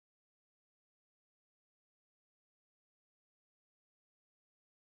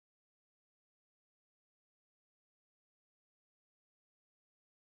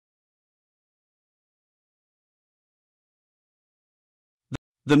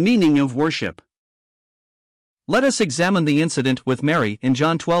The meaning of worship. Let us examine the incident with Mary in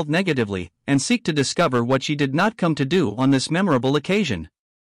John 12 negatively, and seek to discover what she did not come to do on this memorable occasion.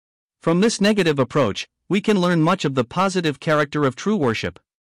 From this negative approach, we can learn much of the positive character of true worship.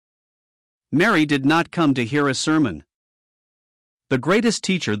 Mary did not come to hear a sermon. The greatest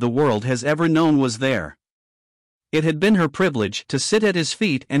teacher the world has ever known was there. It had been her privilege to sit at his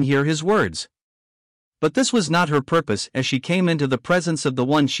feet and hear his words. But this was not her purpose as she came into the presence of the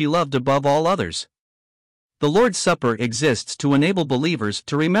one she loved above all others. The Lord's Supper exists to enable believers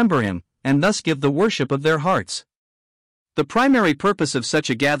to remember Him, and thus give the worship of their hearts. The primary purpose of such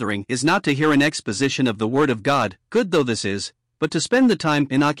a gathering is not to hear an exposition of the Word of God, good though this is, but to spend the time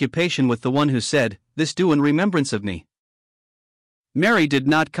in occupation with the one who said, "This do in remembrance of me." Mary did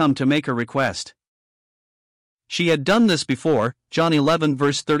not come to make a request. She had done this before, John 11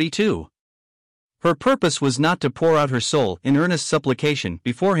 verse 32. Her purpose was not to pour out her soul in earnest supplication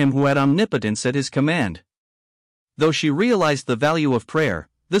before Him who had omnipotence at His command. Though she realized the value of prayer,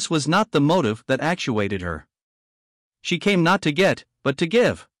 this was not the motive that actuated her. She came not to get, but to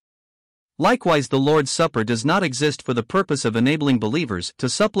give. Likewise, the Lord's Supper does not exist for the purpose of enabling believers to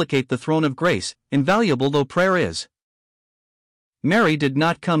supplicate the throne of grace, invaluable though prayer is. Mary did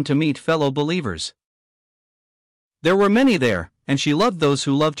not come to meet fellow believers. There were many there, and she loved those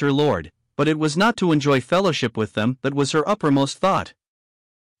who loved her Lord, but it was not to enjoy fellowship with them that was her uppermost thought.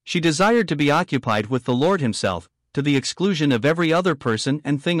 She desired to be occupied with the Lord Himself, to the exclusion of every other person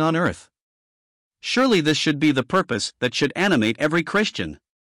and thing on earth. Surely this should be the purpose that should animate every Christian.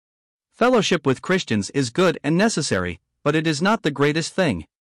 Fellowship with Christians is good and necessary, but it is not the greatest thing.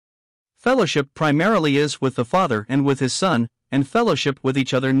 Fellowship primarily is with the Father and with His Son, and fellowship with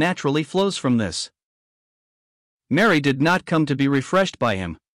each other naturally flows from this. Mary did not come to be refreshed by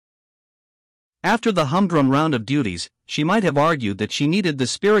Him. After the humdrum round of duties, she might have argued that she needed the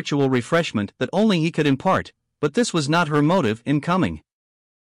spiritual refreshment that only He could impart, but this was not her motive in coming.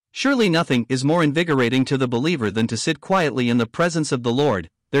 Surely nothing is more invigorating to the believer than to sit quietly in the presence of the Lord,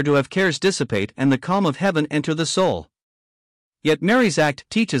 there to have cares dissipate and the calm of heaven enter the soul. Yet Mary's act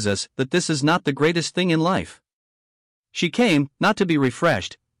teaches us that this is not the greatest thing in life. She came, not to be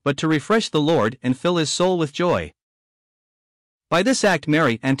refreshed, but to refresh the Lord and fill His soul with joy. By this act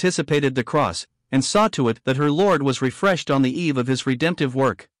Mary anticipated the cross, and saw to it that her Lord was refreshed on the eve of His redemptive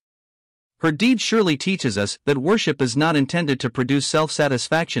work. Her deed surely teaches us that worship is not intended to produce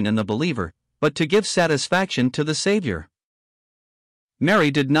self-satisfaction in the believer, but to give satisfaction to the Savior. Mary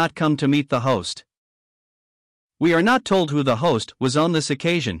did not come to meet the host. We are not told who the host was on this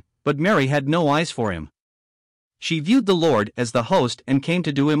occasion, but Mary had no eyes for him. She viewed the Lord as the host and came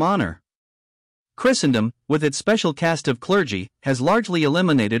to do Him honor. Christendom, with its special caste of clergy, has largely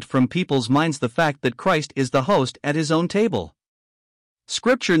eliminated from people's minds the fact that Christ is the host at His own table.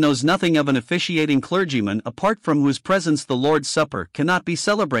 Scripture knows nothing of an officiating clergyman apart from whose presence the Lord's Supper cannot be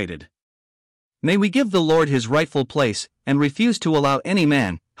celebrated. May we give the Lord His rightful place, and refuse to allow any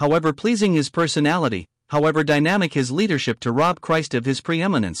man, however pleasing his personality, however dynamic his leadership, to rob Christ of His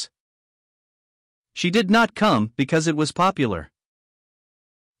preeminence. She did not come because it was popular.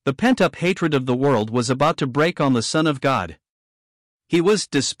 The pent-up hatred of the world was about to break on the Son of God. He was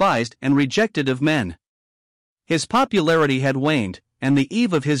despised and rejected of men. His popularity had waned, and the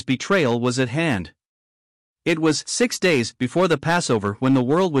eve of His betrayal was at hand. It was 6 days before the Passover, when the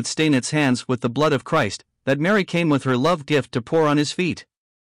world would stain its hands with the blood of Christ, that Mary came with her love gift to pour on His feet.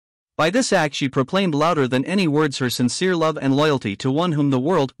 By this act she proclaimed louder than any words her sincere love and loyalty to one whom the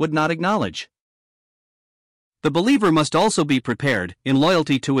world would not acknowledge. The believer must also be prepared, in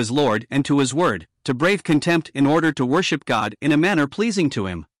loyalty to his Lord and to His Word, to brave contempt in order to worship God in a manner pleasing to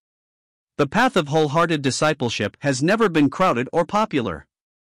Him. The path of wholehearted discipleship has never been crowded or popular.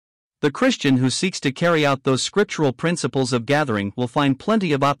 The Christian who seeks to carry out those scriptural principles of gathering will find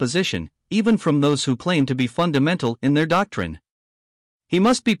plenty of opposition, even from those who claim to be fundamental in their doctrine. He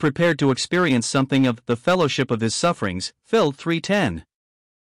must be prepared to experience something of the fellowship of His sufferings, Phil 3:10.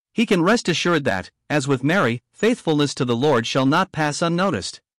 He can rest assured that, as with Mary, faithfulness to the Lord shall not pass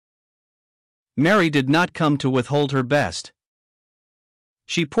unnoticed. Mary did not come to withhold her best.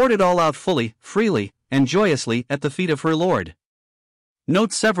 She poured it all out fully, freely, and joyously at the feet of her Lord.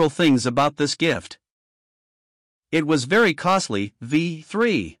 Note several things about this gift. It was very costly, v.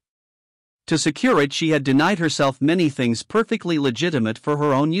 3. To secure it she had denied herself many things perfectly legitimate for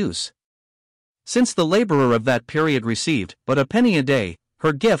her own use. Since the laborer of that period received but a penny a day,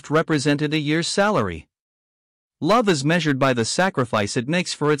 her gift represented a year's salary. Love is measured by the sacrifice it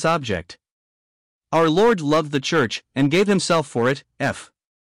makes for its object. Our Lord loved the church and gave Himself for it, f.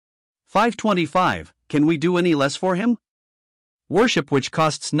 5:25. Can we do any less for Him? Worship which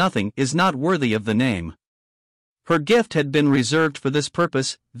costs nothing is not worthy of the name. Her gift had been reserved for this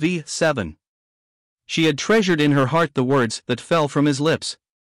purpose, v. 7. She had treasured in her heart the words that fell from his lips.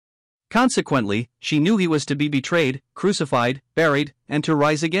 Consequently, she knew he was to be betrayed, crucified, buried, and to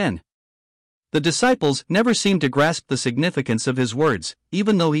rise again. The disciples never seemed to grasp the significance of his words,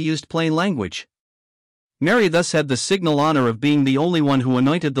 even though he used plain language. Mary thus had the signal honor of being the only one who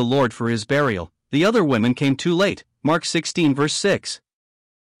anointed the Lord for his burial. The other women came too late, Mark 16 verse 6.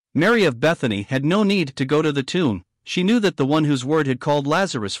 Mary of Bethany had no need to go to the tomb. She knew that the one whose word had called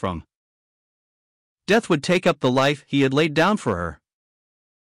Lazarus from death would take up the life he had laid down for her.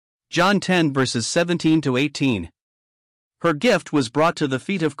 John 10 verses 17 to 18. Her gift was brought to the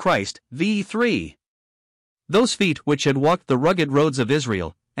feet of Christ, v. 3. Those feet which had walked the rugged roads of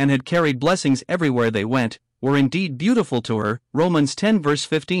Israel, and had carried blessings everywhere they went, were indeed beautiful to her, Romans 10 verse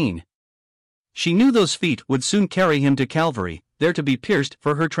 15. She knew those feet would soon carry him to Calvary, there to be pierced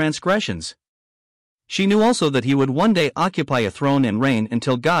for her transgressions. She knew also that he would one day occupy a throne and reign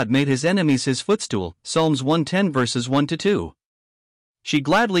until God made his enemies his footstool, Psalms 110 verses 1 to 2. She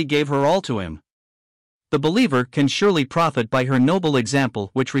gladly gave her all to him. The believer can surely profit by her noble example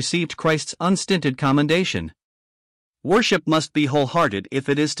which received Christ's unstinted commendation. Worship must be wholehearted if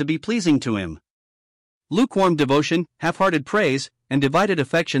it is to be pleasing to him. Lukewarm devotion, half-hearted praise, and divided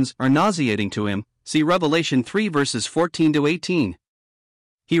affections are nauseating to him, see Revelation 3 verses 14 to 18.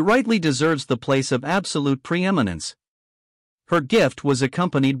 He rightly deserves the place of absolute preeminence. Her gift was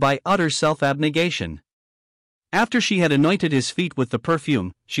accompanied by utter self-abnegation. After she had anointed his feet with the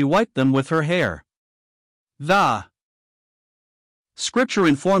perfume, she wiped them with her hair. The Scripture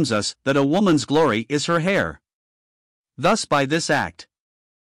informs us that a woman's glory is her hair. Thus by this act,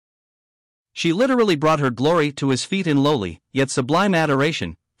 she literally brought her glory to his feet in lowly, yet sublime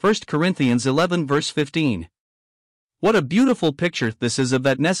adoration, 1 Corinthians 11 verse 15. What a beautiful picture this is of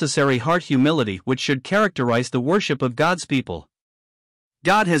that necessary heart humility which should characterize the worship of God's people.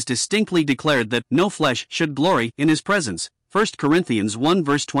 God has distinctly declared that no flesh should glory in his presence, 1 Corinthians 1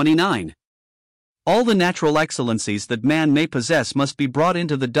 verse 29. All the natural excellencies that man may possess must be brought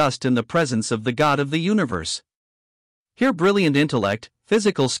into the dust in the presence of the God of the universe. Here brilliant intellect,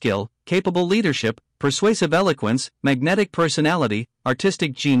 physical skill, capable leadership, persuasive eloquence, magnetic personality,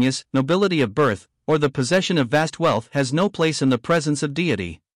 artistic genius, nobility of birth, or the possession of vast wealth has no place in the presence of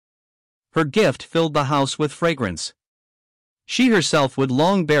deity. Her gift filled the house with fragrance. She herself would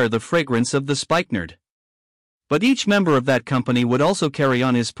long bear the fragrance of the spikenard. But each member of that company would also carry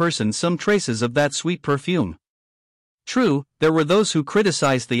on his person some traces of that sweet perfume. True, there were those who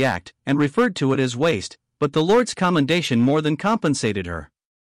criticized the act and referred to it as waste, but the Lord's commendation more than compensated her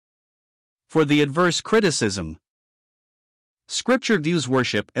for the adverse criticism. Scripture views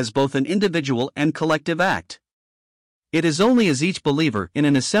worship as both an individual and collective act. It is only as each believer in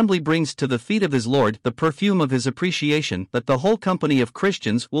an assembly brings to the feet of his Lord the perfume of his appreciation that the whole company of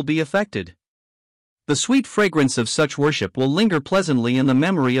Christians will be affected. The sweet fragrance of such worship will linger pleasantly in the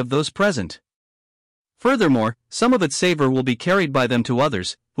memory of those present. Furthermore, some of its savor will be carried by them to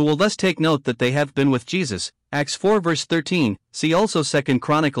others, who will thus take note that they have been with Jesus, Acts 4 verse 13, see also 2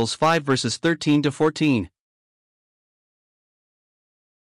 Chronicles 5 verses 13 to 14.